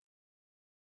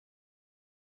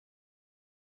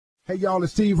Hey, y'all,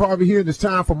 it's Steve Harvey here, and it's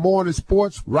time for Morning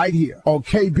Sports right here on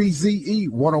KBZE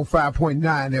 105.9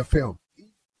 FM.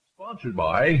 Sponsored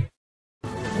by...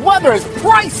 Whether it's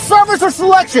price, service, or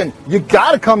selection, you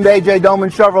gotta come to AJ Doman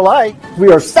Chevrolet.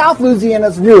 We are South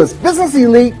Louisiana's newest business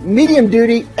elite, medium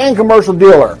duty, and commercial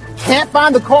dealer. Can't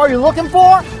find the car you're looking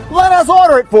for? Let us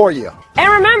order it for you. And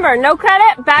remember, no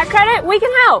credit, bad credit, we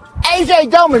can help.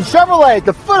 AJ Doman Chevrolet at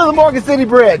the foot of the Morgan City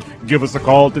Bridge. Give us a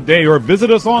call today or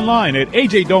visit us online at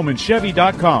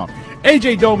ajdomanchevy.com.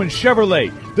 AJ Doman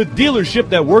Chevrolet, the dealership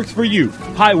that works for you.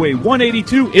 Highway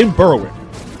 182 in Berwick.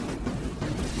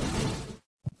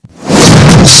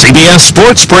 CBS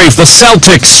Sports Brief. The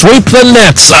Celtics sweep the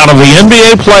Nets out of the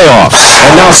NBA playoffs.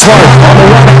 And now Smart on the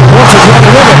run. Wants to run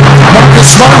with it. Marcus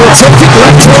Smart will take it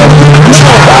left hand.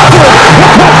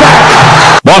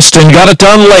 Boston got it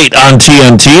done late on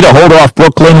TNT to hold off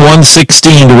Brooklyn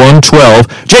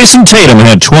 116-112. Jason Tatum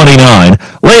had 29.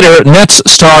 Later, Nets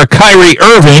star Kyrie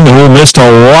Irving, who missed a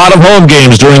lot of home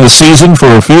games during the season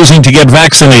for refusing to get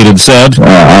vaccinated, said,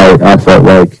 I felt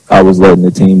like I was letting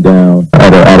the team down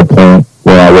at a point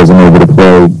where I wasn't able to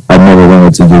play. I never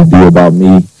wanted to just be about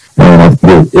me, and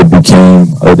it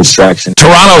became a distraction.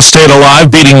 Toronto stayed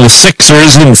alive, beating the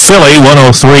Sixers in Philly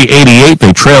 103-88.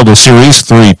 They trailed the series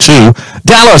 3-2.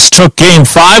 Dallas took Game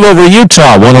 5 over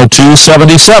Utah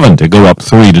 102-77 to go up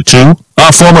 3-2.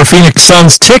 A former Phoenix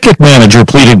Suns ticket manager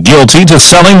pleaded guilty to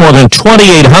selling more than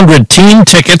 2,800 team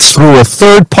tickets through a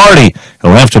third party.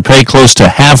 He'll have to pay close to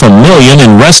 $500,000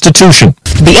 in restitution.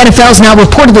 The NFL is now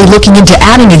reportedly looking into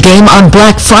adding a game on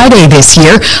Black Friday this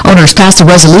year. Owners passed a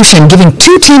resolution giving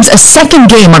two teams a second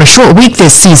game on a short week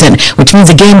this season, which means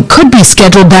a game could be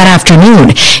scheduled that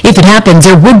afternoon. If it happens,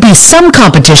 there would be some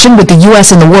competition with the U.S.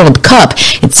 in the World Cup.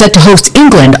 It's set to host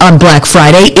England on Black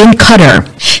Friday in Qatar.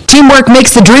 Teamwork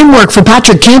makes the dream work for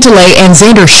Patrick Cantlay and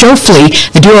Xander Schauffele.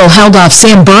 The duo held off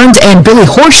Sam Burns and Billy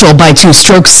Horschel by 2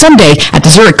 strokes Sunday at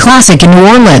the Zurich Classic in New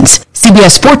Orleans.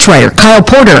 CBS sports writer Kyle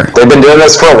Porter. They've been doing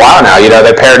this for a while now.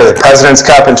 They paired to the President's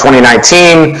Cup in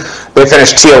 2019. They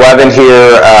finished T11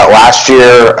 here last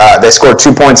year. They scored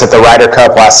 2 points at the Ryder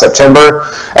Cup last September.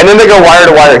 And then they go wire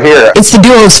to wire here. It's the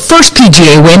duo's first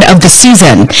PGA win of the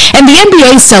season. And the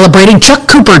NBA is celebrating Chuck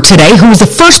Cooper today, who was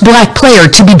the first black player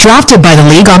to be drafted by the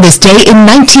league on this day in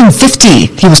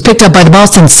 1950. He was picked up by the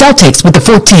Boston Celtics with the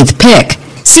 14th pick.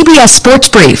 CBS Sports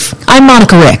Brief. I'm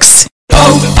Monica Ricks.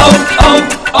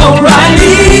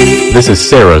 O'Reilly. This is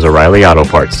Sarah's O'Reilly Auto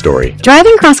Parts story.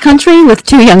 Driving cross-country with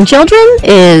 2 young children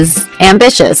is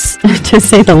ambitious, to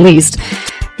say the least.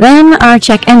 Then our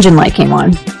check engine light came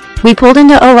on. We pulled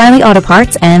into O'Reilly Auto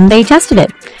Parts and they tested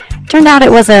it. Turned out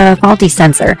it was a faulty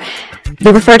sensor.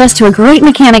 They referred us to a great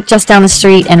mechanic just down the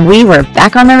street and we were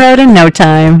back on the road in no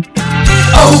time.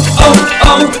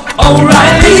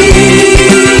 O'Reilly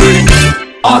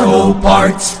Auto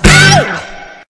Parts.